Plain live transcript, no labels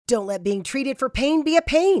Don't let being treated for pain be a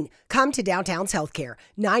pain. Come to Downtown's Healthcare,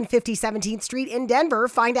 950 17th Street in Denver.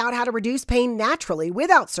 Find out how to reduce pain naturally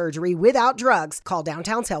without surgery, without drugs. Call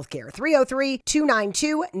Downtown's Healthcare,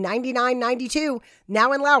 303-292-9992,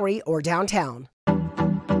 now in Lowry or downtown.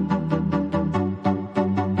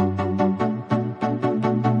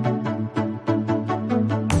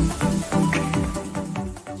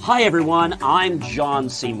 Hi everyone, I'm John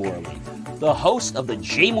C. Morley, the host of the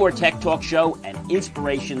J. Moore Tech Talk Show and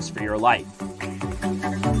Inspirations for Your Life.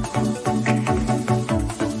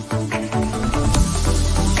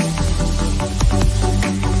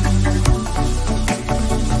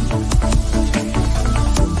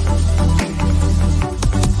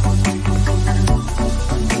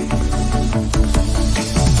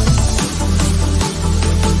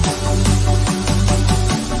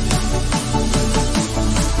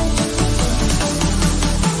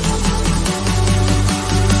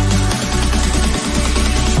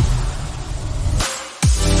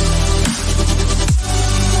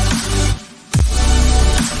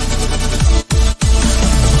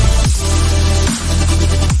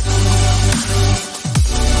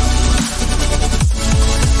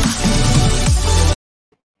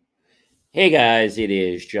 Hey guys, it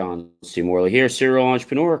is John C. Morley here, serial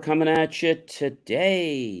entrepreneur, coming at you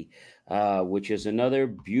today, which is another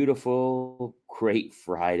beautiful, great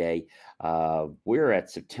Friday. We're at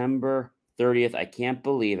September 30th. I can't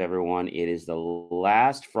believe, everyone, it is the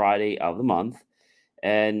last Friday of the month.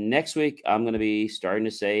 And next week, I'm going to be starting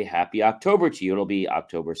to say Happy October to you. It'll be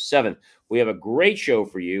October 7th. We have a great show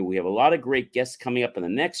for you. We have a lot of great guests coming up in the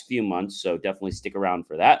next few months, so definitely stick around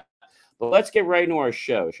for that. But let's get right into our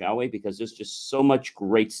show, shall we? Because there's just so much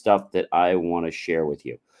great stuff that I want to share with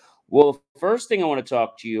you. Well, the first thing I want to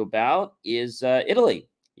talk to you about is Italy.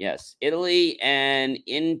 Yes, Italy and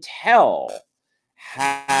Intel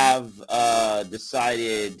have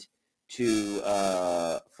decided to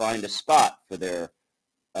find a spot for their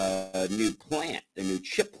new plant, their new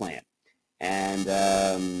chip plant.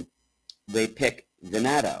 And they pick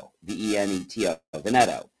Veneto, V-E-N-E-T-O,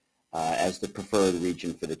 Veneto, as the preferred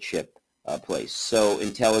region for the chip place. So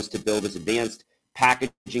Intel is to build its advanced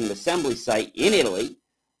packaging and assembly site in Italy,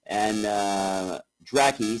 and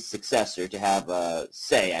Draghi's successor to have a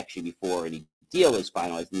say, actually, before any deal is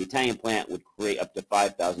finalized. The Italian plant would create up to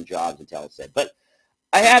 5,000 jobs, Intel said. But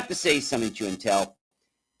I have to say something to Intel.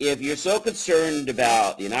 If you're so concerned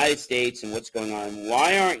about the United States and what's going on,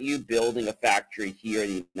 why aren't you building a factory here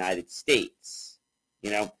in the United States?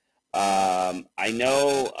 You know, I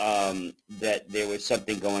know that there was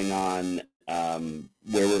something going on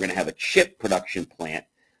where we're going to have a chip production plant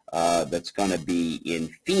that's going to be in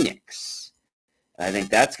Phoenix. And I think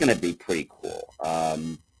that's going to be pretty cool.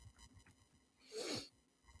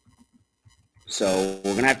 So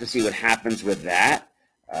we're going to have to see what happens with that.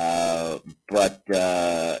 But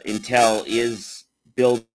Intel is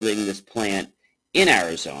building this plant in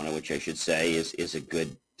Arizona, which I should say is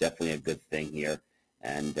definitely a good thing here.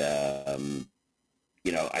 And,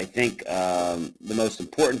 I think the most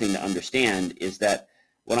important thing to understand is that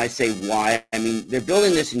when I say why, I mean, they're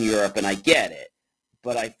building this in Europe, and I get it,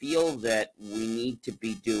 but I feel that we need to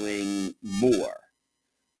be doing more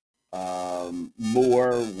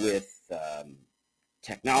with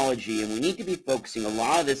technology, and we need to be focusing a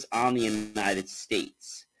lot of this on the United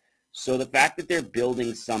States. So the fact that they're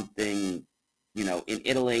building something, in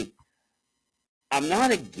Italy, I'm not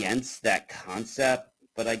against that concept,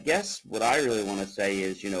 but I guess what I really want to say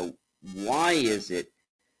is, why is it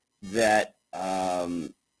that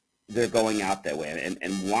they're going out that way?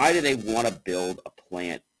 And why do they want to build a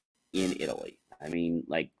plant in Italy? I mean,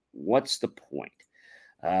 what's the point?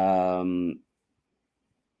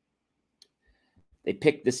 They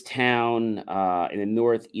picked this town in the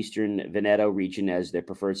northeastern Veneto region as their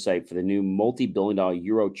preferred site for the new multi-billion-dollar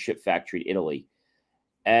Euro chip factory in Italy.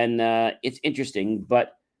 And it's interesting,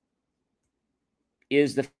 but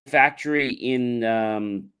is the factory in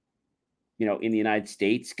the United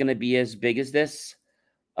States going to be as big as this?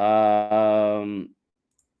 They're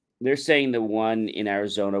saying the one in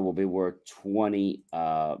Arizona will be worth $20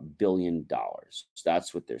 billion.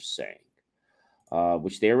 That's what they're saying,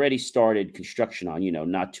 which they already started construction on,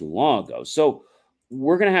 not too long ago. So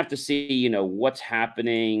we're going to have to see, what's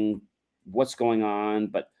happening, what's going on.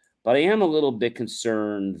 But I am a little bit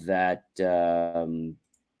concerned that, that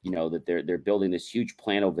they're building this huge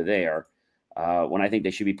plant over there when I think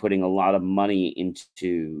they should be putting a lot of money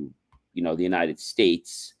into, the United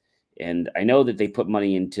States. And I know that they put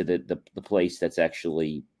money into the place that's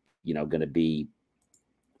actually, going to be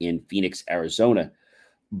in Phoenix, Arizona.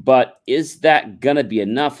 But is that going to be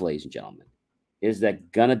enough, ladies and gentlemen? Is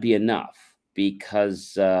that going to be enough?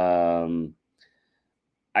 because I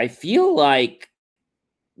feel like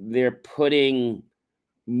they're putting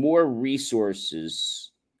more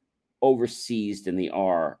resources overseas than they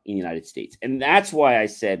are in the United States. And that's why I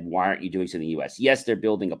said, why aren't you doing something in the US? Yes, they're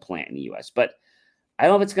building a plant in the US, but I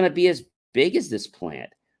don't know if it's going to be as big as this plant,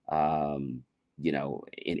 um,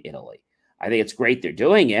 in Italy. I think it's great they're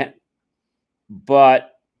doing it,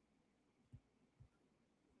 but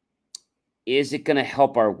is it going to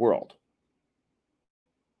help our world?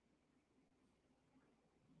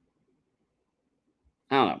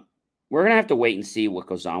 I don't know. We're gonna have to wait and see what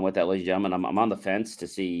goes on with that, ladies and gentlemen. I'm on the fence to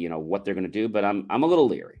see, what they're gonna do, but I'm a little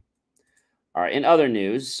leery. All right. In other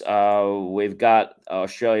news, we've got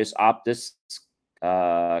Australia's Optus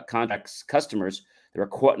contracts customers that were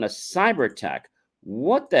caught in a cyber attack.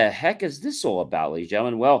 What the heck is this all about, ladies and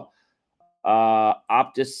gentlemen? Well,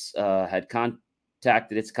 Optus had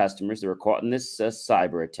contacted its customers that were caught in this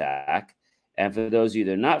cyber attack. And for those of you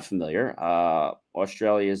that are not familiar,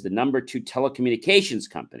 Australia is the number two telecommunications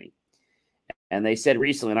company. And they said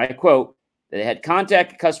recently, and I quote, that they had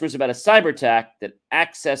contacted customers about a cyber attack that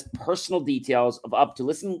accessed personal details of up to,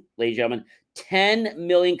 listen, ladies and gentlemen, 10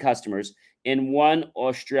 million customers in one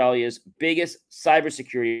Australia's biggest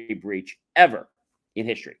cybersecurity breach ever in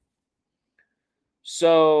history.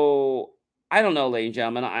 So I don't know, ladies and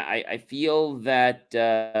gentlemen. I feel that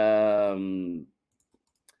the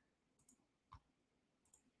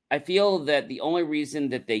only reason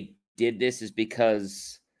that they did this is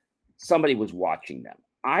because somebody was watching them.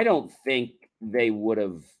 I don't think they would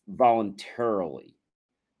have voluntarily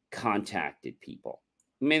contacted people.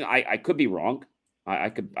 I mean, I could be wrong. I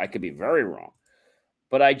could be very wrong.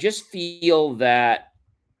 But I just feel that,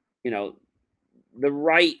 you know, the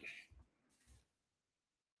right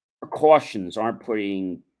precautions aren't put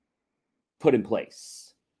in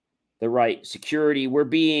place. The right security. We're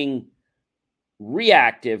being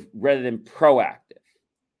reactive rather than proactive.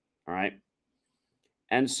 All right.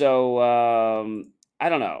 And so I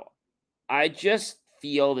don't know. I just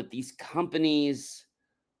feel that these companies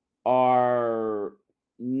are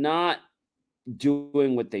not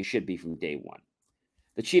doing what they should be from day one.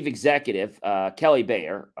 The chief executive, Kelly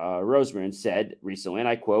Bayer, Roseman, said recently, and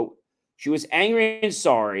I quote, she was angry and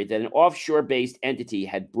sorry that an offshore based entity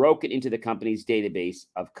had broken into the company's database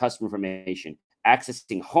of customer information,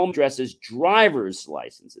 accessing home addresses, driver's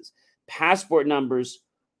licenses, passport numbers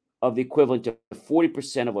of the equivalent to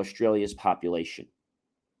 40% of Australia's population.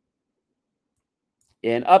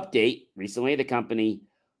 In an update recently, the company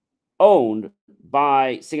owned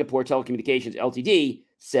by Singapore Telecommunications Ltd,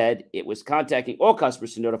 said it was contacting all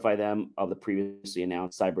customers to notify them of the previously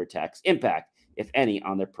announced cyber attacks impact, if any,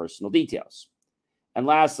 on their personal details. And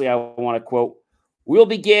lastly, I want to quote, we'll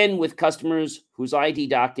begin with customers whose ID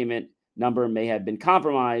document number may have been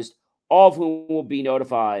compromised, all of whom will be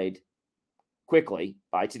notified quickly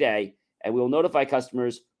by today, and we will notify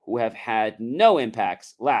customers who have had no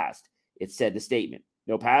impacts last, it said in the statement.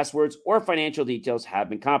 No passwords or financial details have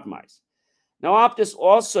been compromised. Now, Optus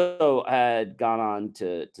also had gone on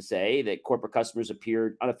to say that corporate customers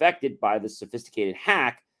appeared unaffected by the sophisticated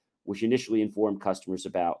hack, which initially informed customers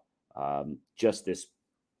about just this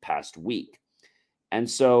past week. And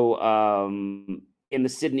so in the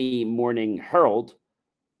Sydney Morning Herald,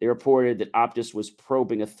 they reported that Optus was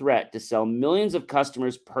probing a threat to sell millions of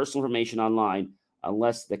customers' personal information online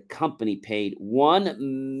unless the company paid $1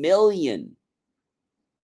 million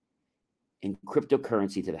in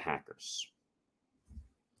cryptocurrency to the hackers.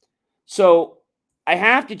 So I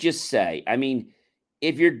have to just say, I mean,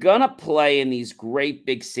 if you're going to play in these great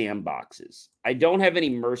big sandboxes, I don't have any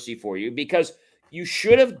mercy for you because you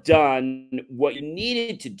should have done what you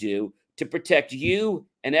needed to do to protect you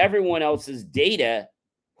and everyone else's data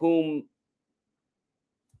whom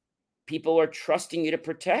people are trusting you to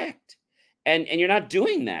protect. And you're not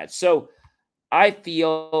doing that. So I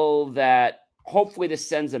feel that hopefully this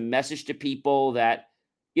sends a message to people that,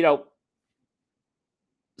 you know,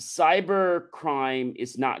 cyber crime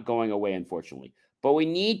is not going away, unfortunately, but we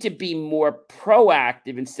need to be more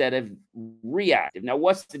proactive instead of reactive. Now,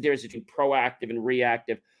 what's the difference between proactive and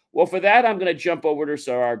reactive? Well, for that, I'm going to jump over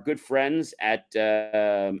to our good friends at,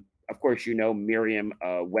 of course,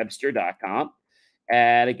 Merriam-Webster.com.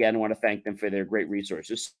 And again, I want to thank them for their great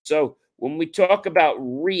resources. So when we talk about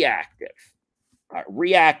reactive,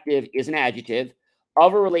 reactive is an adjective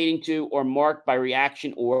of or relating to or marked by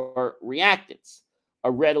reaction or reactance,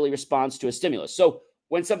 a readily response to a stimulus. So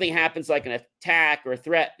when something happens like an attack or a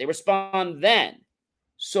threat, they respond then.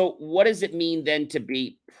 So what does it mean then to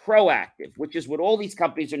be proactive, which is what all these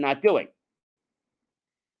companies are not doing?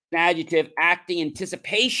 An adjective acting in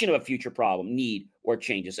anticipation of a future problem, need, or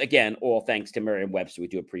changes. Again, all thanks to Merriam-Webster. We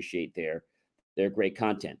do appreciate their great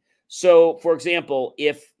content. So, for example,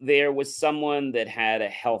 if there was someone that had a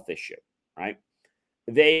health issue, right?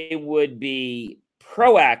 They would be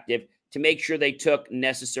proactive to make sure they took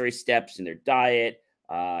necessary steps in their diet,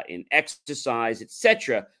 in exercise,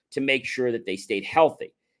 etc., to make sure that they stayed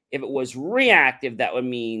healthy. If it was reactive, that would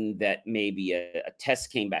mean that maybe a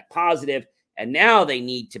test came back positive, and now they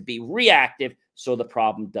need to be reactive so the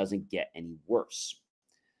problem doesn't get any worse.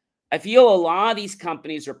 I feel a lot of these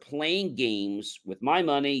companies are playing games with my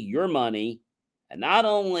money, your money, and not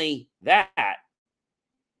only that,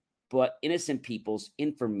 but innocent people's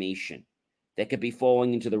information that could be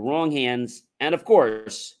falling into the wrong hands and, of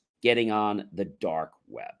course, getting on the dark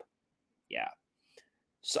web. Yeah.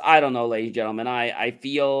 So I don't know, ladies and gentlemen. I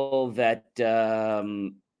feel that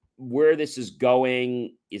where this is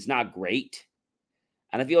going is not great.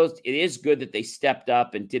 And I feel it is good that they stepped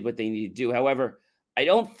up and did what they need to do. However, I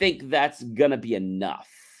don't think that's going to be enough.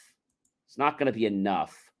 It's not going to be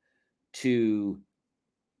enough to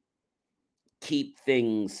keep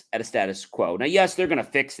things at a status quo. Now, yes, they're going to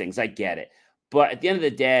fix things. I get it. But at the end of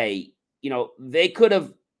the day, they could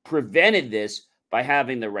have prevented this by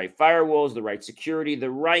having the right firewalls, the right security,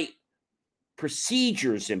 the right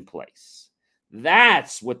procedures in place.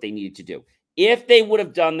 That's what they needed to do. If they would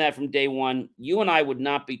have done that from day one, you and I would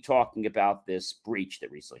not be talking about this breach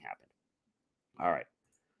that recently happened. All right.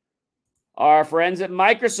 Our friends at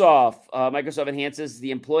Microsoft enhances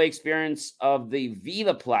the employee experience of the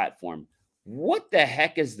Viva platform. What the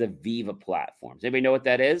heck is the Viva platform? Does anybody know what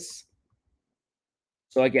that is?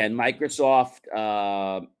 So again,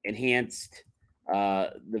 Microsoft enhanced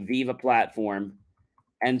the Viva platform.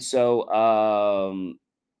 And so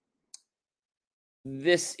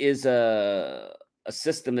this is a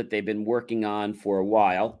system that they've been working on for a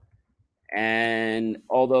while. And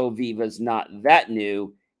although Viva's not that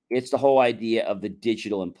new, it's the whole idea of the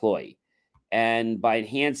digital employee. And by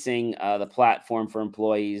enhancing the platform for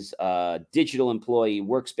employees, digital employee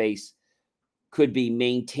workspace could be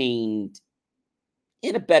maintained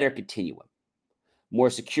in a better continuum. More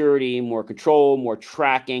security, more control, more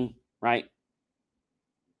tracking, right?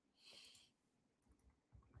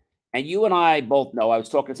 And you and I both know, I was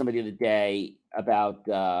talking to somebody the other day about,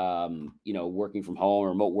 working from home or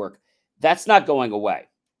remote work. That's not going away,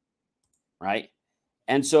 right?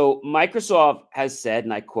 And so Microsoft has said,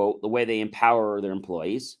 and I quote, the way they empower their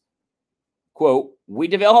employees, quote, we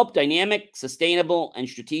develop dynamic, sustainable, and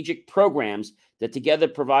strategic programs that together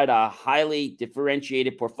provide a highly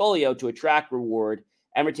differentiated portfolio to attract, reward,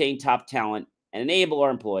 and retain top talent and enable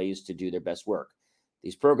our employees to do their best work.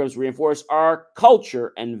 These programs reinforce our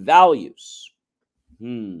culture and values. I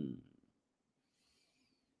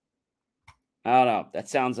don't know. That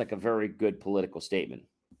sounds like a very good political statement.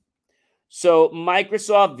 So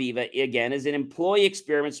Microsoft Viva, again, is an employee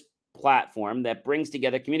experience platform that brings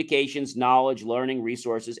together communications, knowledge, learning,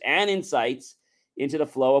 resources, and insights into the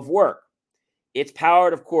flow of work. It's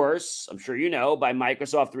powered, of course, I'm sure you know, by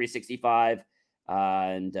Microsoft 365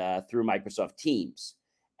 and through Microsoft Teams.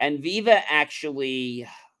 And Viva actually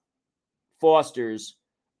fosters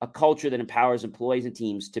a culture that empowers employees and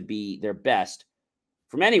teams to be their best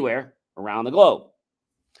from anywhere around the globe.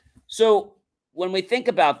 So when we think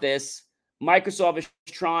about this, Microsoft is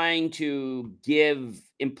trying to give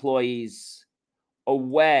employees a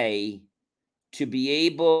way to be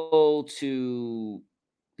able to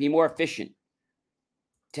be more efficient,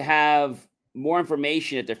 to have more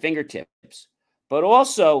information at their fingertips, but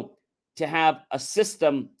also to have a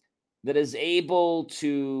system that is able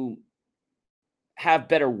to have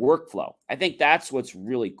better workflow. I think that's what's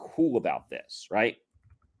really cool about this, right?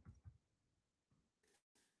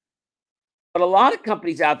 But a lot of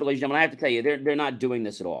companies out there, ladies and gentlemen, I have to tell you, they're not doing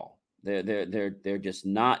this at all. They're just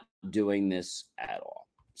not doing this at all.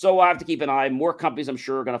 So we'll have to keep an eye. More companies, I'm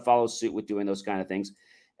sure, are going to follow suit with doing those kind of things.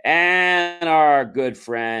 And our good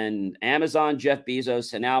friend Amazon Jeff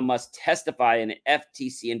Bezos now must testify in an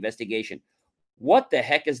FTC investigation. What the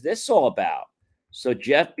heck is this all about? So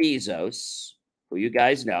Jeff Bezos, who you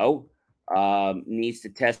guys know, needs to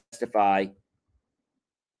testify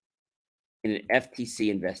in an FTC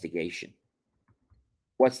investigation.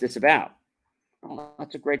 What's this about? Oh,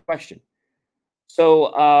 that's a great question. So,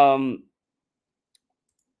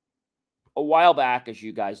 a while back, as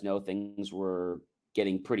you guys know, things were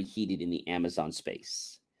getting pretty heated in the Amazon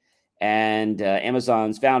space. And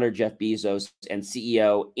Amazon's founder, Jeff Bezos, and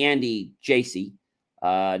CEO, Andy Jassy,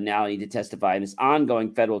 now need to testify in this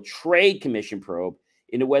ongoing Federal Trade Commission probe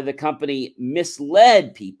into whether the company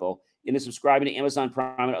misled people into subscribing to Amazon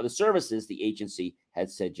Prime and other services the agency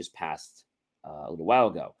had said just passed a little while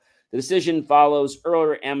ago. The decision follows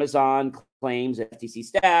earlier Amazon claims that FTC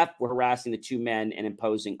staff were harassing the two men and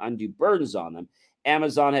imposing undue burdens on them.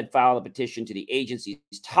 Amazon had filed a petition to the agency's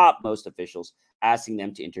topmost officials asking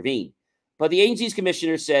them to intervene. But the agency's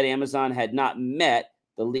commissioner said Amazon had not met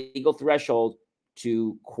the legal threshold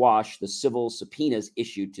to quash the civil subpoenas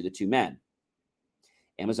issued to the two men.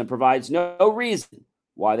 Amazon provides no reason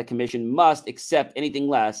why the commission must accept anything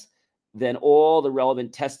less than all the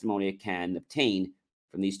relevant testimony it can obtain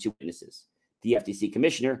from these two witnesses. The FTC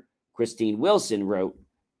commissioner, Christine Wilson, wrote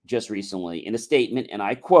just recently in a statement, and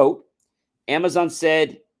I quote, Amazon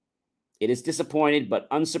said it is disappointed but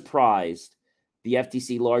unsurprised the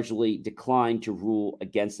FTC largely declined to rule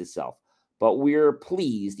against itself. But we're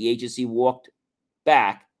pleased the agency walked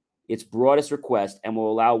back its broadest request and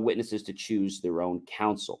will allow witnesses to choose their own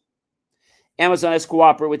counsel. Amazon has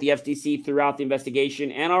cooperated with the FTC throughout the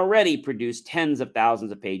investigation and already produced tens of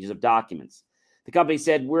thousands of pages of documents. The company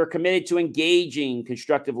said, we're committed to engaging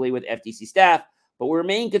constructively with FTC staff, but we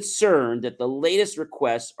remain concerned that the latest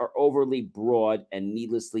requests are overly broad and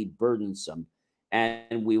needlessly burdensome,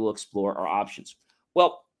 and we will explore our options.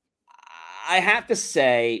 Well, I have to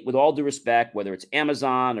say, with all due respect, whether it's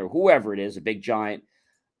Amazon or whoever it is, a big giant,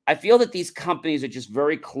 I feel that these companies are just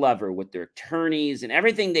very clever with their attorneys and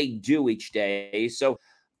everything they do each day. So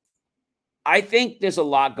I think there's a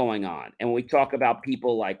lot going on. And when we talk about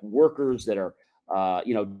people like workers that are,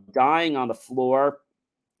 dying on the floor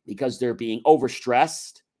because they're being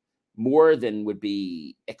overstressed more than would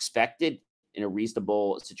be expected in a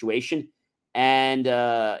reasonable situation, and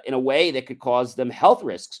in a way that could cause them health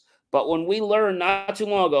risks. But when we learned not too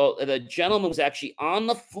long ago that a gentleman was actually on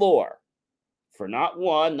the floor for not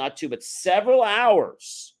one, not two, but several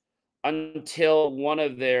hours until one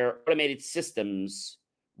of their automated systems,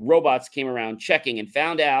 robots came around checking and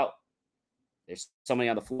found out there's somebody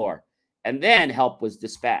on the floor. And then help was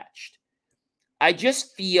dispatched. I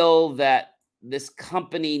just feel that this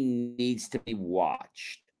company needs to be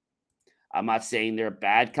watched. I'm not saying they're a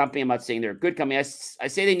bad company. I'm not saying they're a good company. I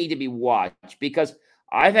say they need to be watched because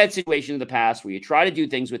I've had situations in the past where you try to do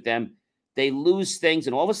things with them, they lose things,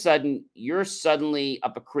 and all of a sudden, you're suddenly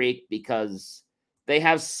up a creek because they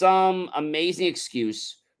have some amazing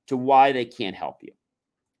excuse to why they can't help you.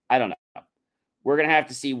 I don't know. We're going to have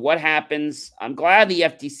to see what happens. I'm glad the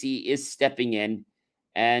FTC is stepping in.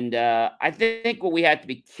 And I think what we have to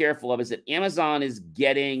be careful of is that Amazon is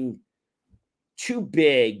getting too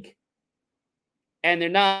big, and they're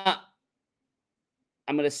not,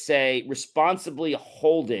 I'm going to say, responsibly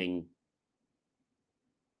holding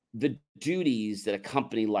the duties that a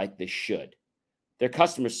company like this should. Their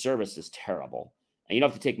customer service is terrible. And you don't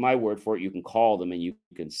have to take my word for it. You can call them and you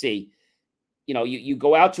can see. You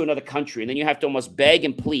go out to another country and then you have to almost beg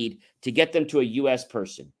and plead to get them to a US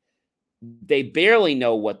person. They barely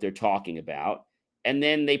know what they're talking about. And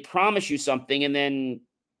then they promise you something and then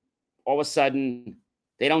all of a sudden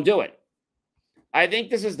they don't do it. I think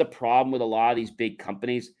this is the problem with a lot of these big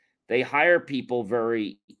companies. They hire people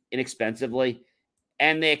very inexpensively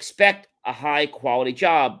and they expect a high quality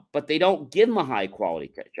job, but they don't give them a high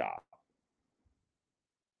quality job.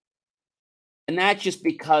 And that's just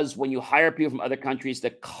because when you hire people from other countries,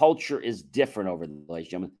 the culture is different over there, ladies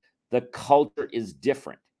and gentlemen. The culture is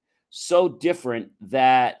different. So different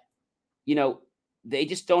that, you know, they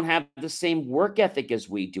just don't have the same work ethic as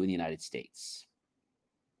we do in the United States.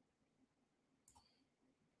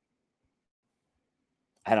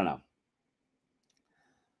 I don't know.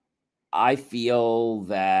 I feel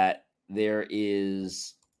that there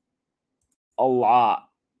is a lot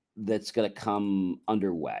that's going to come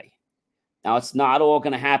underway. Now, it's not all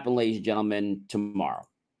going to happen, ladies and gentlemen, tomorrow.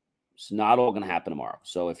 It's not all going to happen tomorrow.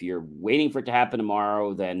 So if you're waiting for it to happen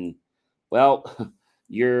tomorrow, then, well,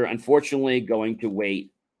 you're unfortunately going to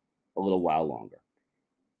wait a little while longer.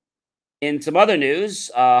 In some other news,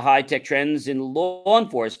 high tech trends in law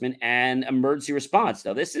enforcement and emergency response.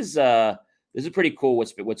 Now, this is pretty cool.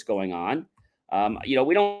 What's going on?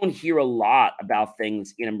 We don't hear a lot about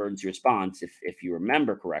things in emergency response. If you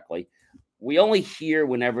remember correctly, we only hear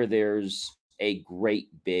whenever there's a great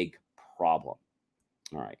big problem.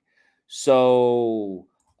 All right. So,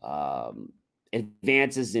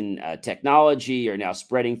 advances in technology are now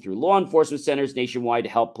spreading through law enforcement centers nationwide to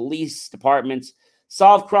help police departments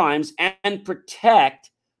solve crimes and protect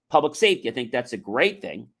public safety. I think that's a great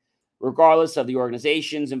thing. Regardless of the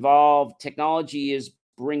organizations involved, technology is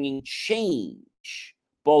bringing change,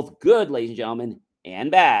 both good, ladies and gentlemen, and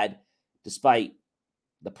bad, despite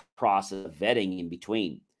the process of vetting in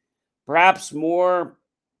between. Perhaps more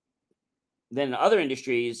than in other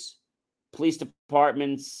industries, Police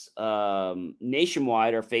departments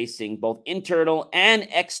nationwide are facing both internal and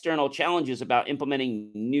external challenges about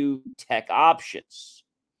implementing new tech options.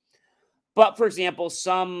 But for example,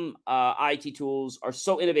 some IT tools are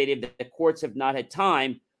so innovative that the courts have not had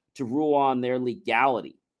time to rule on their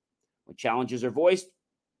legality. When challenges are voiced,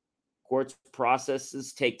 courts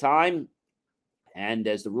processes take time, and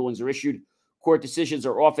as the rulings are issued, court decisions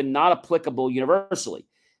are often not applicable universally.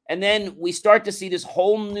 And then we start to see this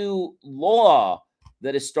whole new law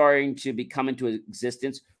that is starting to come into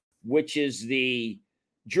existence, which is the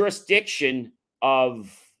jurisdiction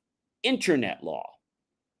of internet law.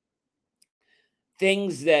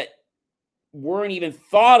 Things that weren't even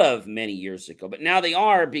thought of many years ago, but now they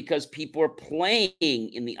are because people are playing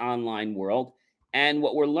in the online world. And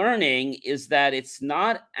what we're learning is that it's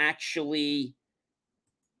not actually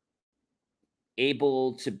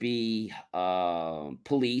able to be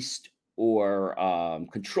policed or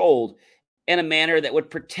controlled in a manner that would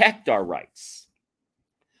protect our rights.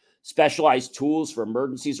 Specialized tools for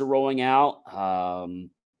emergencies are rolling out on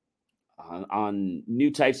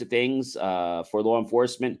new types of things for law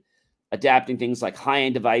enforcement, adapting things like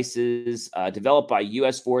high-end devices developed by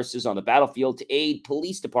U.S. forces on the battlefield to aid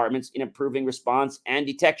police departments in improving response and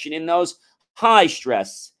detection in those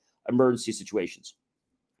high-stress emergency situations.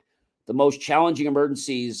 The most challenging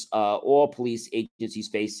emergencies all police agencies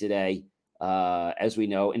face today, as we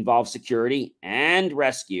know, involve security and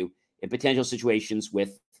rescue in potential situations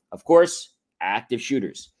with, of course, active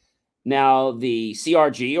shooters. Now, the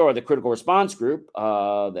CRG, or the Critical Response Group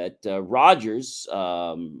that Rogers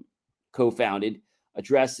co-founded,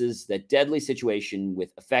 addresses that deadly situation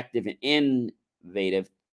with effective and innovative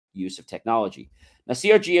use of technology. Now,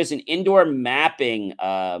 CRG is an indoor mapping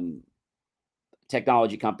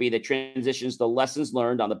technology company that transitions the lessons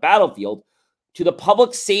learned on the battlefield to the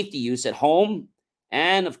public safety use at home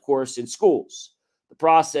and, of course, in schools. The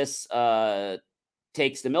process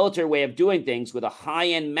takes the military way of doing things with a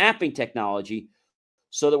high-end mapping technology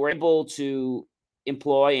so that we're able to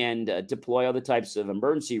employ and deploy other types of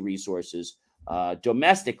emergency resources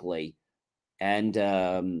domestically and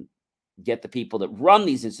get the people that run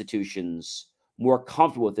these institutions more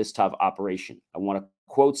comfortable with this type of operation. I want to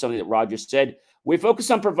quote something that Rogers said: "We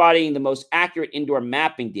focus on providing the most accurate indoor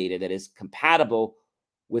mapping data that is compatible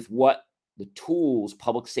with what the tools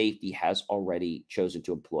public safety has already chosen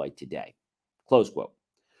to employ today." Close quote.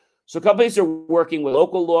 So companies are working with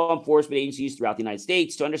local law enforcement agencies throughout the United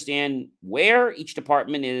States to understand where each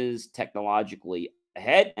department is technologically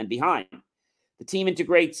ahead and behind. The team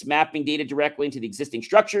integrates mapping data directly into the existing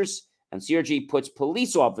structures, and CRG puts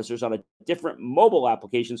police officers on a different mobile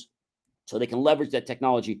applications so they can leverage that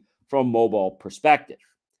technology from a mobile perspective.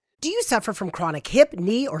 Do you suffer from chronic hip,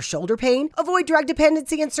 knee, or shoulder pain? Avoid drug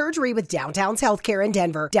dependency and surgery with Downtown's Healthcare in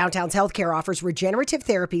Denver. Downtown's Healthcare offers regenerative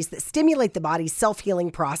therapies that stimulate the body's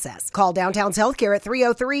self-healing process. Call Downtown's Healthcare at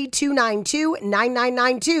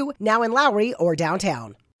 303-292-9992, now in Lowry or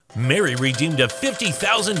downtown. Mary redeemed a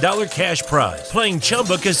 $50,000 cash prize playing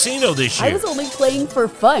Chumba Casino this year. I was only playing for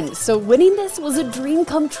fun, so winning this was a dream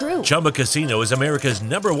come true. Chumba Casino is America's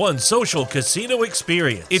 #1 social casino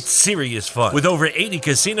experience. It's serious fun. With over 80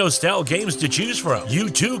 casino-style games to choose from, you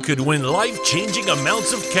too could win life-changing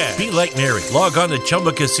amounts of cash. Be like Mary. Log on to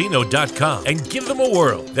ChumbaCasino.com and give them a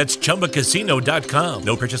whirl. That's ChumbaCasino.com.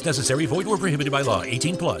 No purchase necessary. Void where prohibited by law.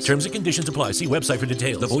 18 plus. Terms and conditions apply. See website for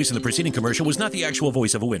details. The voice in the preceding commercial was not the actual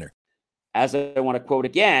voice of a winner. As I want to quote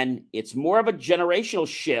again, it's more of a generational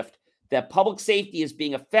shift that public safety is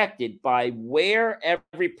being affected by where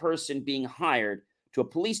every person being hired to a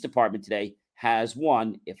police department today has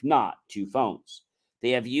one, if not two phones.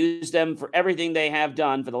 They have used them for everything they have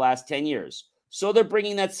done for the last 10 years. So they're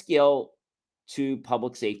bringing that skill to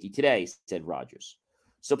public safety today, said Rogers.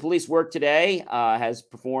 So police work today has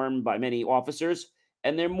performed by many officers,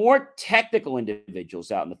 and they're more technical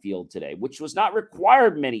individuals out in the field today, which was not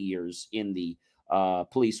required many years in the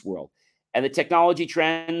police world. And the technology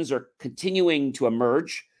trends are continuing to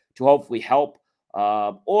emerge to hopefully help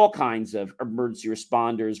all kinds of emergency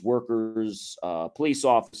responders, workers, police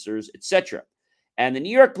officers, etc. And the New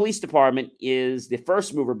York Police Department is the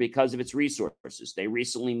first mover because of its resources. They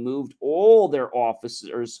recently moved all their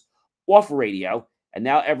officers off radio, and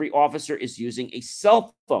now every officer is using a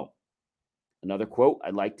cell phone. Another quote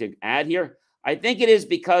I'd like to add here: "I think it is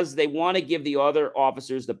because they want to give the other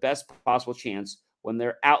officers the best possible chance when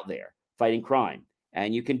they're out there fighting crime.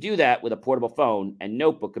 And you can do that with a portable phone and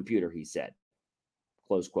notebook computer," he said.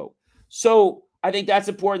 Close quote. So I think that's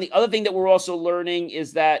important. The other thing that we're also learning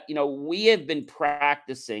is that, we have been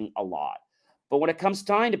practicing a lot. But when it comes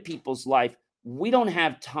time to people's life, we don't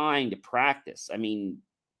have time to practice. I mean,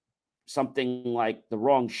 something like the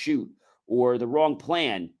wrong shoot or the wrong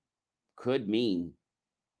plan could mean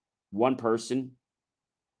one person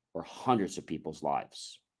or hundreds of people's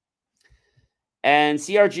lives. And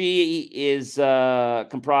CRG is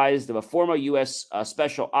comprised of a former U.S.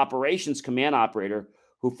 Special Operations Command operator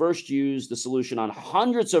who first used the solution on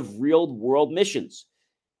hundreds of real-world missions.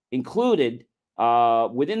 Included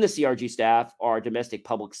within the CRG staff are domestic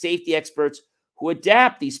public safety experts who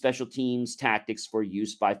adapt these special teams tactics for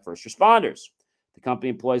use by first responders. The company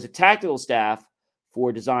employs a tactical staff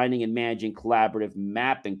for designing and managing collaborative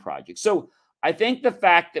mapping projects. So I think the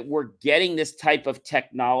fact that we're getting this type of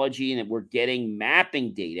technology and that we're getting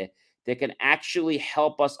mapping data that can actually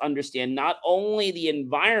help us understand not only the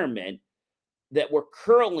environment that we're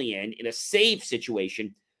currently in a safe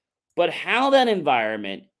situation, but how that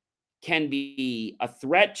environment can be a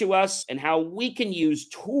threat to us and how we can use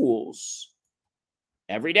tools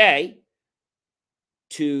every day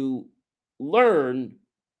to learn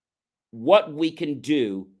what we can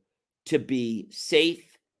do to be safe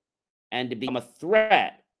and to become a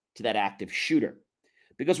threat to that active shooter.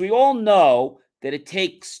 Because we all know that it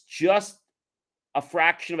takes just a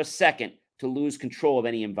fraction of a second to lose control of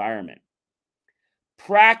any environment.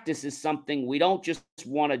 Practice is something we don't just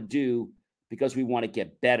want to do because we want to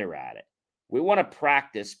get better at it. We want to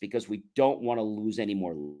practice because we don't want to lose any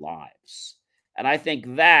more lives. And I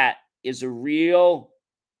think that is a real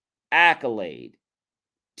accolade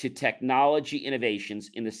to technology innovations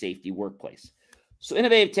in the safety workplace. So,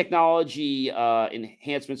 innovative technology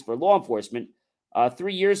enhancements for law enforcement.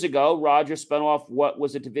 3 years ago, Rogers spun off what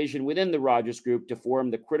was a division within the Rogers Group to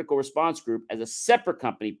form the Critical Response Group as a separate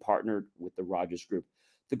company partnered with the Rogers Group.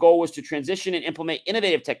 The goal was to transition and implement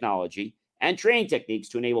innovative technology and training techniques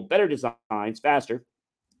to enable better designs faster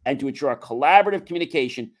and to ensure a collaborative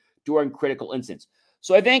communication during critical incidents.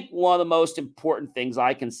 So I think one of the most important things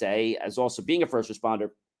I can say, as also being a first responder,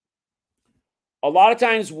 a lot of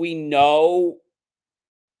times we know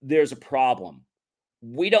there's a problem.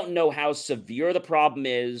 We don't know how severe the problem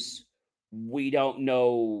is. We don't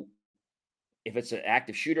know if it's an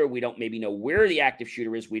active shooter. We don't maybe know where the active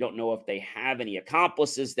shooter is. We don't know if they have any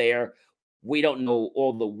accomplices there. We don't know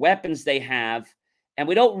all the weapons they have. And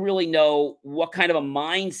we don't really know what kind of a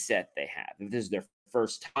mindset they have. If this is their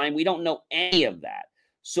first time, we don't know any of that.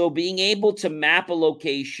 So being able to map a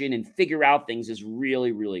location and figure out things is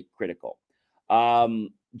really, really critical.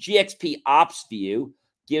 GXP Ops View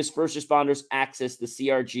gives first responders access to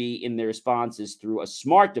CRG in their responses through a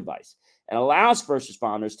smart device and allows first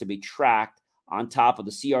responders to be tracked on top of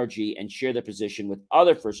the CRG and share their position with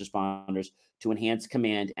other first responders to enhance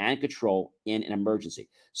command and control in an emergency.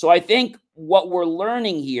 So I think what we're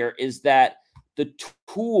learning here is that the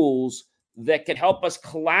tools that can help us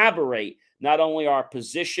collaborate, not only our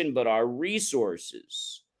position, but our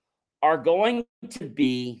resources, are going to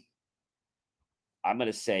be, I'm going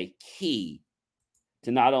to say, key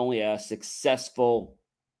to not only a successful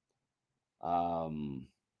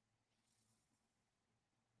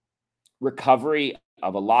recovery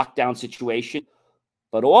of a lockdown situation,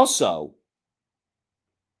 but also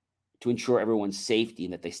to ensure everyone's safety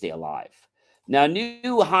and that they stay alive. Now,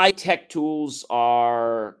 new high-tech tools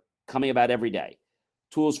are coming about every day.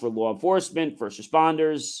 Tools for law enforcement, first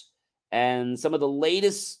responders, and some of the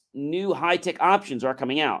latest new high-tech options are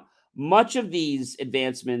coming out. Much of these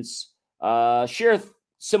advancements share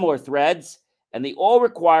similar threads, and they all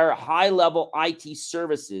require high-level IT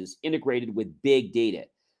services integrated with big data.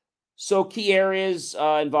 So key areas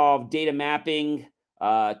involve data mapping,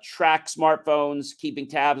 track smartphones, keeping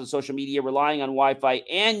tabs on social media, relying on Wi-Fi,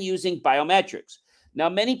 and using biometrics. Now,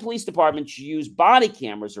 many police departments use body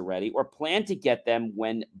cameras already or plan to get them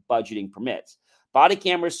when budgeting permits. Body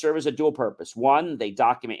cameras serve as a dual purpose. One, they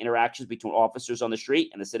document interactions between officers on the street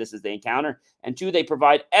and the citizens they encounter. And two, they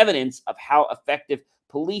provide evidence of how effective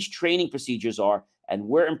police training procedures are and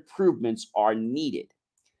where improvements are needed.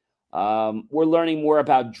 We're learning more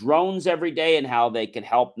about drones every day and how they can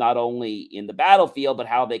help not only in the battlefield, but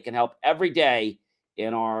how they can help every day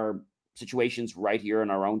in our situations right here in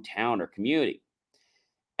our own town or community.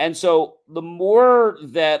 And so the more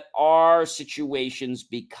that our situations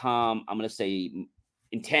become, I'm going to say,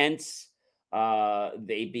 intense,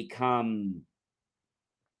 they become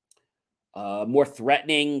more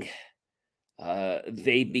threatening,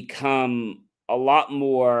 they become a lot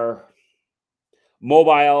more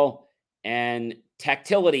mobile, and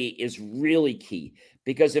tactility is really key,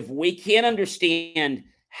 because if we can't understand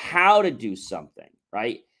how to do something,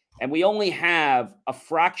 right, and we only have a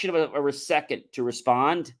fraction of a second to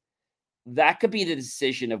respond, that could be the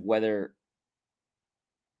decision of whether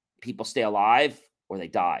people stay alive or they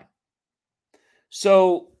die.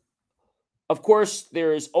 So Of course,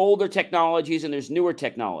 there's older technologies and there's newer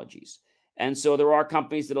technologies. And so there are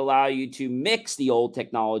companies that allow you to mix the old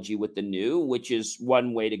technology with the new, which is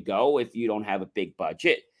one way to go if you don't have a big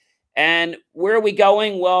budget. And where are we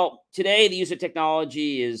going? Well, today the use of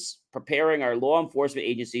technology is preparing our law enforcement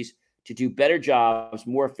agencies to do better jobs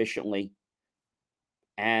more efficiently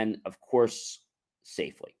and, of course,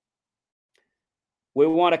 safely. We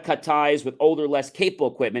want to cut ties with older, less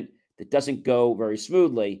capable equipment that doesn't go very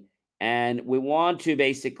smoothly. And we want to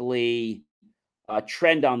basically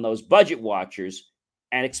trend on those budget watchers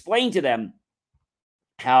and explain to them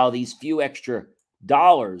how these few extra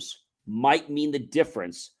dollars might mean the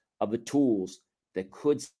difference of the tools that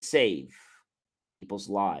could save people's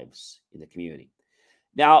lives in the community.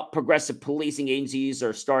 Now, progressive policing agencies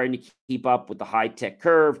are starting to keep up with the high-tech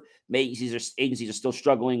curve. Agencies are still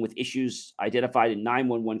struggling with issues identified in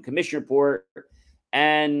 911 Commission report.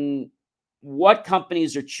 And what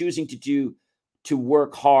companies are choosing to do to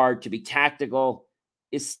work hard, to be tactical,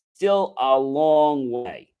 is still a long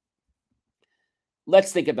way.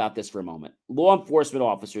 Let's think about this for a moment. Law enforcement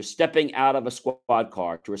officers stepping out of a squad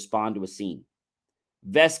car to respond to a scene.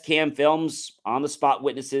 Vest cam films, on-the-spot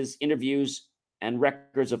witnesses, interviews, and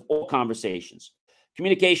records of all conversations.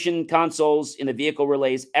 Communication consoles in the vehicle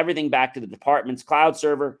relays everything back to the department's cloud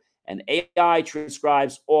server, and AI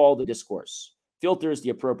transcribes all the discourse, filters the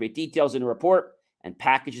appropriate details in a report, and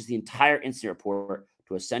packages the entire incident report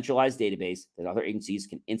to a centralized database that other agencies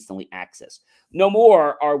can instantly access. No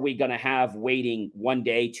more are we going to have waiting 1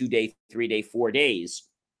 day, 2 day, 3 day, 4 days,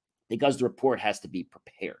 because the report has to be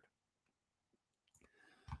prepared.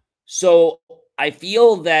 So I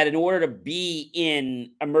feel that in order to be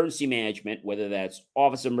in emergency management, whether that's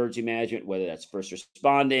office emergency management, whether that's first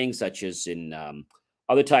responding, such as in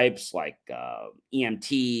other types like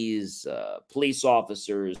EMTs, police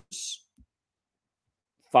officers,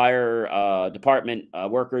 fire department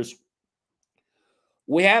workers,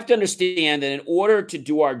 we have to understand that in order to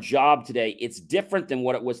do our job today, it's different than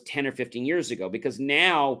what it was 10 or 15 years ago. Because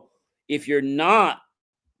now, if you're not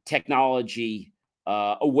technology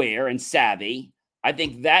aware and savvy, I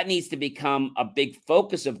think that needs to become a big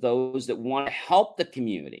focus of those that want to help the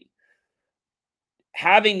community.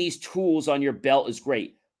 Having these tools on your belt is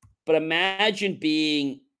great, but imagine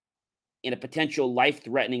being in a potential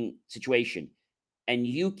life-threatening situation and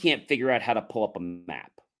you can't figure out how to pull up a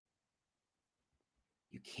map.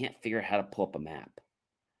 You can't figure out how to pull up a map.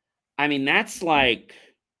 I mean, that's like,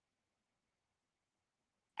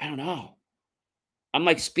 I don't know. I'm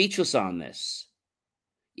like speechless on this.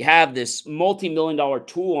 You have this multi-million-dollar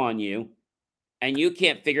tool on you, and you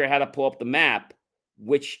can't figure out how to pull up the map,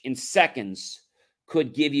 which in seconds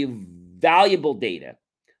could give you valuable data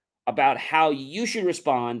about how you should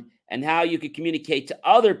respond and how you could communicate to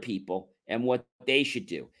other people and what they should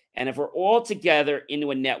do. And if we're all together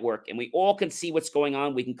into a network and we all can see what's going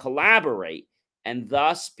on, we can collaborate and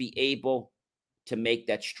thus be able to make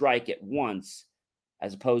that strike at once,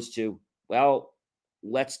 as opposed to, well,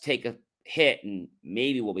 let's take a hit and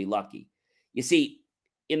maybe we'll be lucky. You see,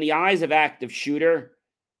 in the eyes of active shooter,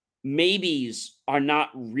 maybes are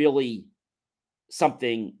not really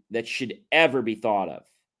something that should ever be thought of,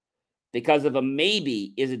 because if a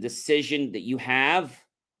maybe is a decision that you have,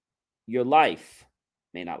 your life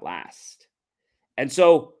may not last. And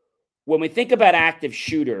so when we think about active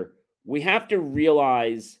shooter, we have to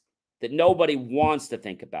realize that nobody wants to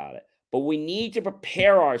think about it, but we need to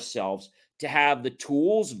prepare ourselves to have the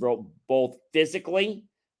tools, both physically,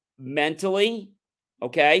 mentally,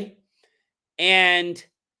 okay? And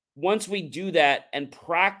once we do that and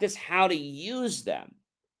practice how to use them,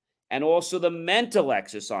 and also the mental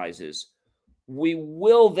exercises, we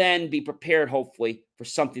will then be prepared, hopefully, for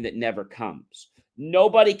something that never comes.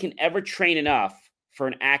 Nobody can ever train enough for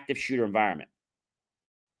an active shooter environment.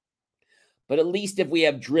 But at least if we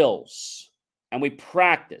have drills and we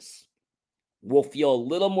practice, we'll feel a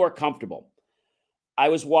little more comfortable. I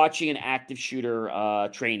was watching an active shooter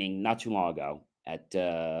training not too long ago at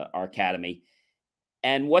our academy.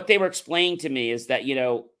 And what they were explaining to me is that,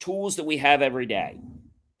 tools that we have every day,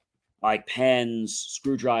 like pens,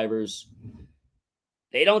 screwdrivers,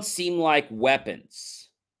 they don't seem like weapons,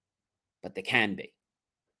 but they can be.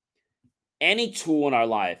 Any tool in our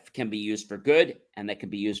life can be used for good and that can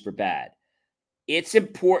be used for bad. It's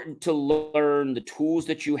important to learn the tools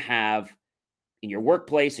that you have in your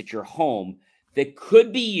workplace, at your home, that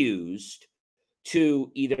could be used to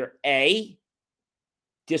either A,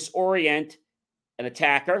 disorient an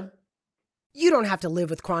attacker, You don't have to live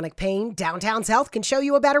with chronic pain. Downtown's Health can show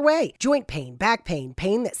you a better way. Joint pain, back pain,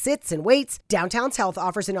 pain that sits and waits. Downtown's Health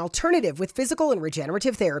offers an alternative with physical and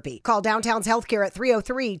regenerative therapy. Call Downtown's Healthcare at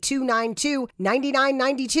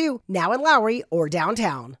 303-292-9992, now in Lowry or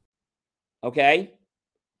downtown. Okay?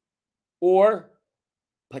 Or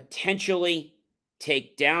potentially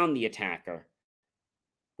take down the attacker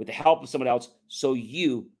with the help of someone else so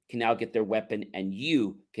you can now get their weapon and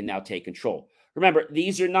you can now take control. Remember,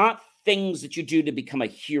 these are not things that you do to become a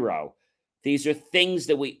hero. These are things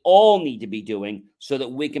that we all need to be doing so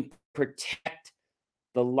that we can protect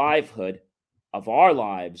the livelihood of our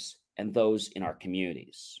lives and those in our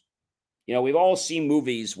communities. You know, we've all seen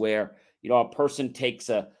movies where, a person takes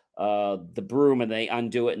the broom and they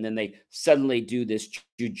undo it and then they suddenly do this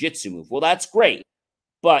jujitsu move. Well, that's great.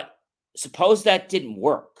 But suppose that didn't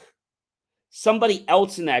work. Somebody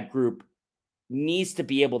else in that group needs to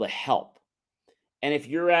be able to help. And if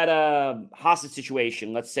you're at a hostage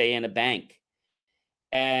situation, let's say in a bank,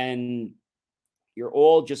 and you're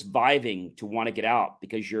all just vibing to want to get out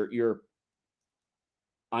because you're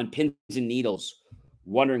on pins and needles,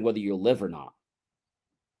 wondering whether you'll live or not.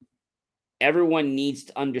 Everyone needs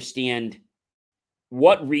to understand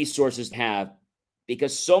what resources to have,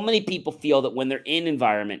 because so many people feel that when they're in an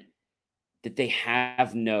environment that they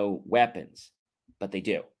have no weapons, but they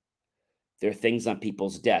do. There are things on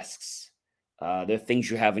people's desks. There are things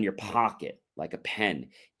you have in your pocket, like a pen.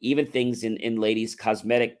 Even things in ladies'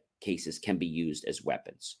 cosmetic cases can be used as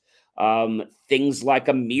weapons. Things like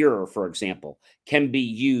a mirror, for example, can be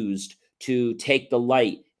used to take the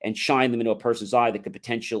light and shine them into a person's eye that could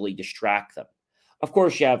potentially distract them. Of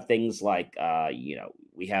course, you have things like,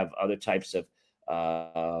 we have other types of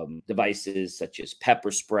devices such as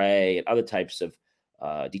pepper spray and other types of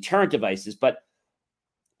deterrent devices. But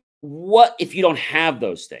what if you don't have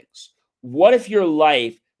those things? What if your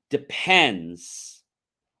life depends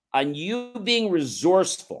on you being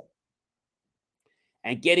resourceful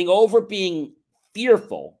and getting over being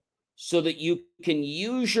fearful so that you can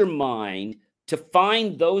use your mind to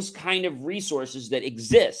find those kind of resources that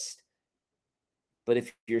exist? But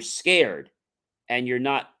if you're scared and you're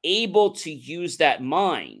not able to use that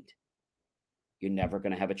mind, you're never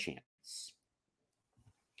going to have a chance.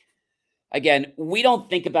 Again, we don't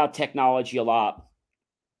think about technology a lot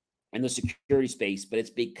in the security space, but it's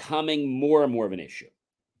becoming more and more of an issue.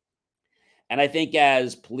 And I think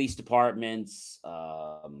as police departments,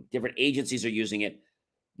 different agencies are using it,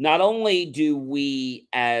 not only do we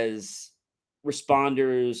as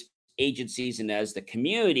responders, agencies, and as the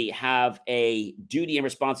community have a duty and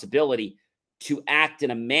responsibility to act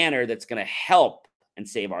in a manner that's going to help and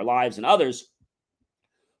save our lives and others,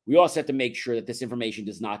 we also have to make sure that this information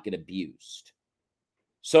does not get abused.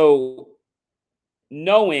 So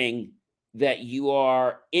knowing that you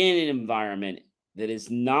are in an environment that is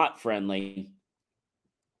not friendly,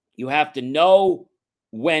 you have to know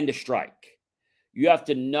when to strike. You have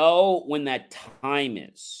to know when that time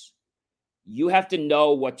is. You have to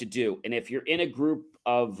know what to do. And if you're in a group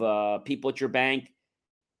of people at your bank,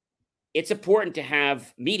 it's important to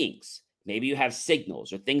have meetings. Maybe you have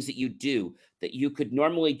signals or things that you do that you could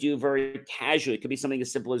normally do very casually. It could be something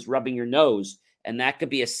as simple as rubbing your nose, and that could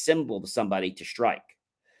be a symbol to somebody to strike.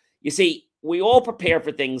 You see, we all prepare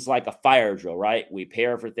for things like a fire drill, right? We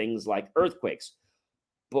prepare for things like earthquakes,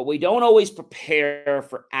 but we don't always prepare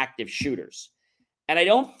for active shooters. And I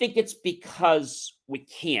don't think it's because we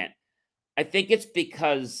can't. I think it's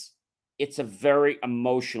because it's a very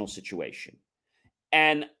emotional situation.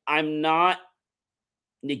 And I'm not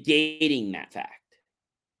negating that fact.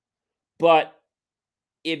 But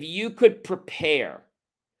if you could prepare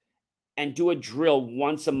and do a drill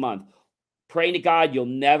once a month, praying to God you'll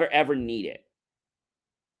never, ever need it,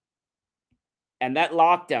 and that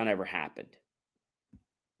lockdown ever happened,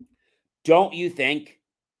 don't you think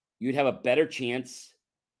you'd have a better chance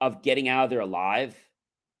of getting out of there alive,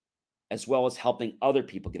 as well as helping other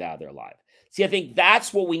people get out of there alive? See, I think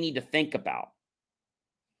that's what we need to think about.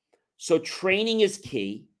 So training is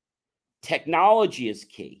key. Technology is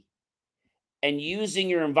key. And using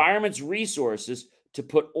your environment's resources to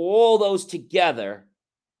put all those together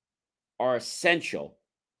are essential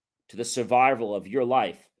to the survival of your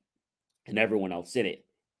life and everyone else in it,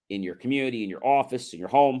 in your community, in your office, in your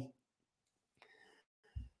home.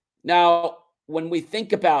 Now, when we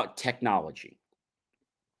think about technology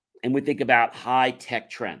and we think about high-tech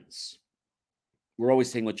trends, we're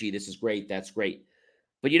always saying, well, gee, this is great, that's great.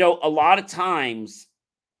 But, a lot of times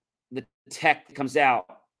the tech that comes out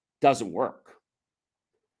doesn't work.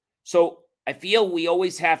 So I feel we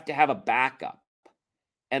always have to have a backup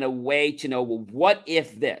and a way to know, well, what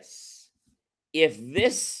if this? If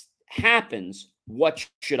this happens, what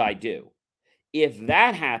should I do? If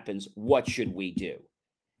that happens, what should we do?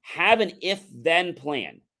 Have an if then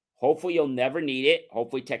plan. Hopefully, you'll never need it.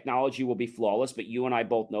 Hopefully, technology will be flawless, but you and I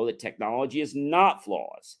both know that technology is not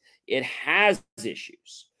flawless. It has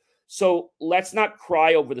issues. So let's not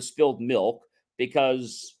cry over the spilled milk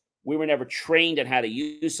because we were never trained on how to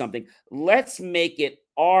use something. Let's make it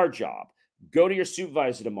our job. Go to your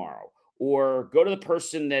supervisor tomorrow, or go to the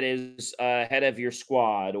person that is head of your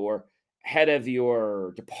squad or head of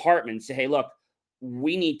your department and say, hey, look,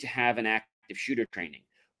 we need to have an active shooter training.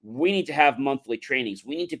 We need to have monthly trainings.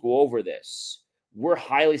 We need to go over this. We're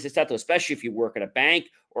highly susceptible, especially if you work at a bank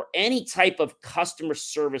or any type of customer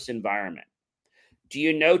service environment. Do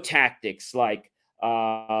you know tactics like,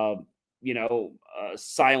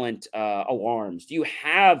 silent alarms? Do you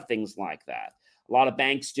have things like that? A lot of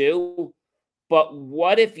banks do. But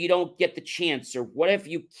what if you don't get the chance, or what if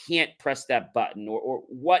you can't press that button, or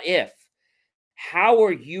what if? How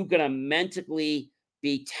are you going to mentally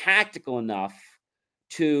be tactical enough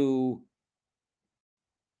to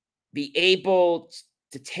be able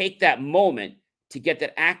to take that moment to get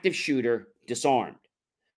that active shooter disarmed?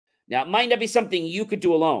 Now, it might not be something you could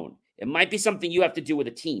do alone. It might be something you have to do with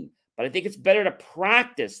a team. But I think it's better to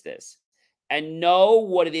practice this and know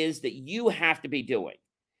what it is that you have to be doing.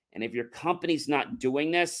 And if your company's not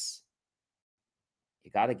doing this,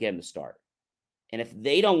 you got to get them to start. And if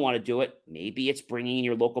they don't want to do it, maybe it's bringing in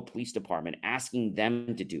your local police department, asking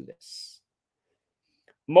them to do this.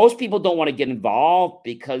 Most people don't want to get involved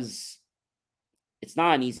because it's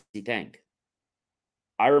not an easy thing.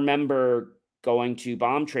 I remember going to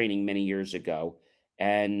bomb training many years ago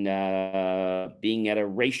and being at a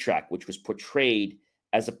racetrack, which was portrayed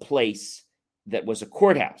as a place that was a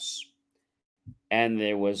courthouse. And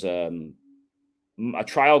there was a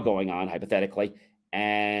trial going on, hypothetically,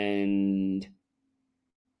 and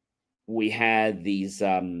we had these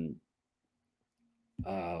bomb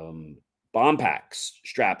packs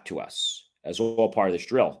strapped to us as all part of this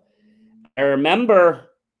drill. I remember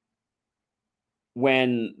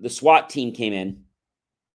when the SWAT team came in,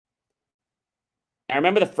 I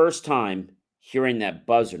remember the first time hearing that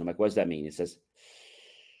buzzer. And I'm like, what does that mean? It says,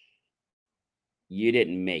 you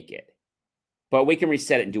didn't make it, but we can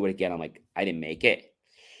reset it and do it again. I'm like, I didn't make it.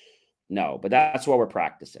 No, but that's what we're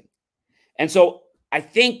practicing. And so I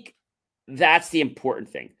think that's the important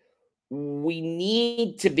thing. We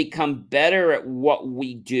need to become better at what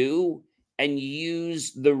we do and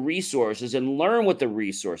use the resources and learn what the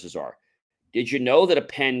resources are. Did you know that a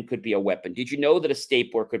pen could be a weapon? Did you know that a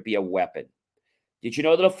stapler could be a weapon? Did you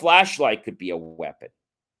know that a flashlight could be a weapon?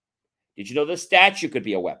 Did you know that a statue could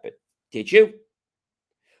be a weapon? Did you?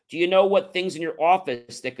 Do you know what things in your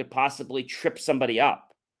office that could possibly trip somebody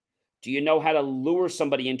up? Do you know how to lure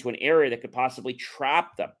somebody into an area that could possibly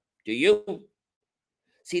trap them? Do you?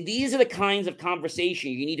 See, these are the kinds of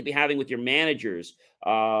conversation you need to be having with your managers,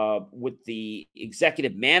 with the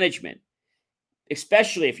executive management,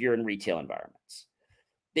 especially if you're in retail environments.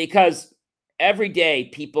 Because every day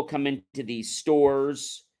people come into these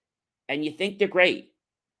stores and you think they're great,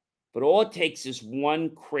 but all it takes is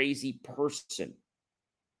one crazy person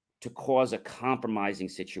to cause a compromising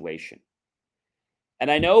situation.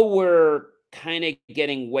 And I know we're kind of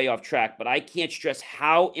getting way off track, but I can't stress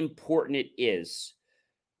how important it is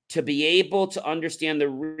to be able to understand the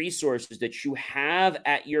resources that you have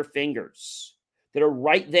at your fingers that are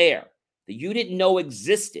right there that you didn't know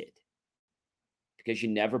existed because you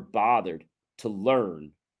never bothered to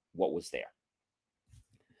learn what was there.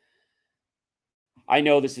 I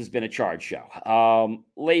know this has been a charge show.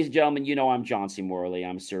 Ladies and gentlemen, you know I'm John C. Morley.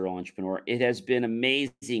 I'm a serial entrepreneur. It has been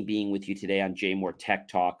amazing being with you today on J More Tech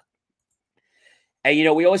Talk. And,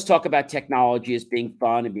 we always talk about technology as being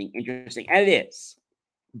fun and being interesting, and it is.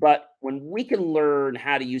 But when we can learn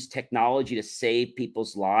how to use technology to save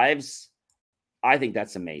people's lives, I think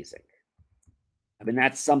that's amazing. I mean,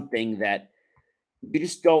 that's something that you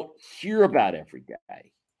just don't hear about every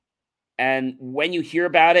day. And when you hear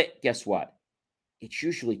about it, guess what? It's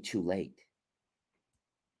usually too late.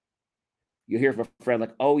 You hear from a friend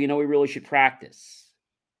like, oh, we really should practice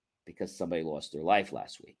because somebody lost their life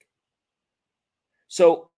last week.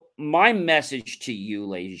 So my message to you,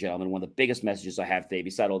 ladies and gentlemen, one of the biggest messages I have today,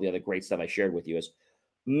 beside all the other great stuff I shared with you, is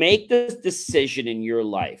make this decision in your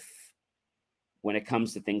life when it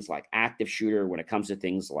comes to things like active shooter, when it comes to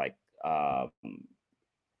things like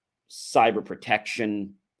cyber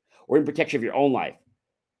protection, or in protection of your own life.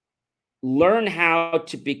 Learn how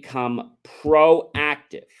to become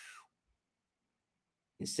proactive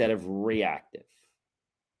instead of reactive.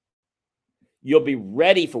 You'll be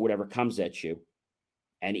ready for whatever comes at you.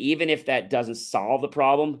 And even if that doesn't solve the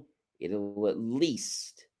problem, it'll at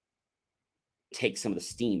least take some of the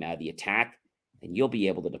steam out of the attack, and you'll be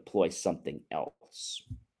able to deploy something else.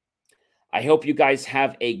 I hope you guys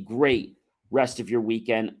have a great rest of your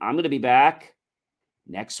weekend. I'm going to be back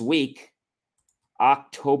next week,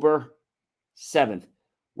 October 7th,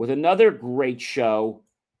 with another great show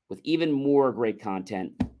with even more great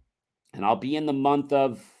content. And I'll be in the month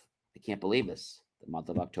of, I can't believe this, the month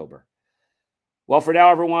of October. Well, for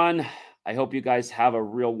now, everyone, I hope you guys have a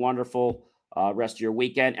real wonderful rest of your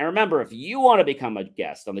weekend. And remember, if you want to become a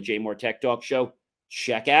guest on the Jay Moore Tech Talk Show,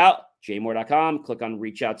 check out jmoore.com. Click on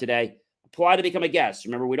Reach Out Today. Apply to become a guest.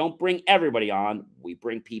 Remember, we don't bring everybody on. We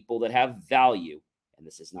bring people that have value. And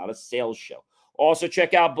this is not a sales show. Also,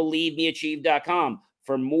 check out BelieveMeAchieve.com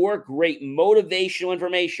for more great motivational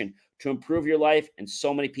information to improve your life and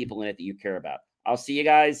so many people in it that you care about. I'll see you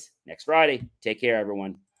guys next Friday. Take care,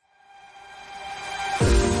 everyone.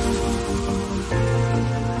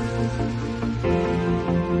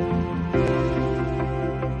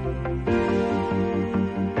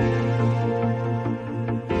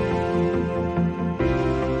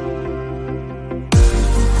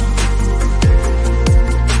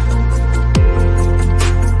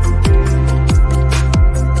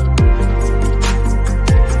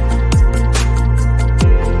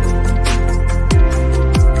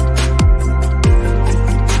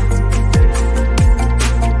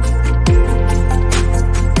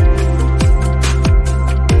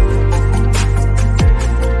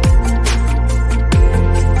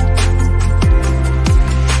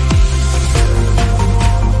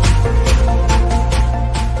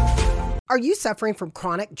 Are you suffering from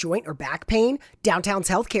chronic joint or back pain? Downtown's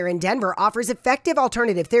Healthcare in Denver offers effective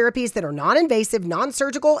alternative therapies that are non-invasive,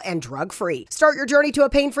 non-surgical, and drug-free. Start your journey to a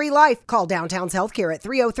pain-free life. Call Downtown's Healthcare at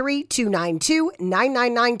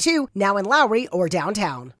 303-292-9992, now in Lowry or downtown.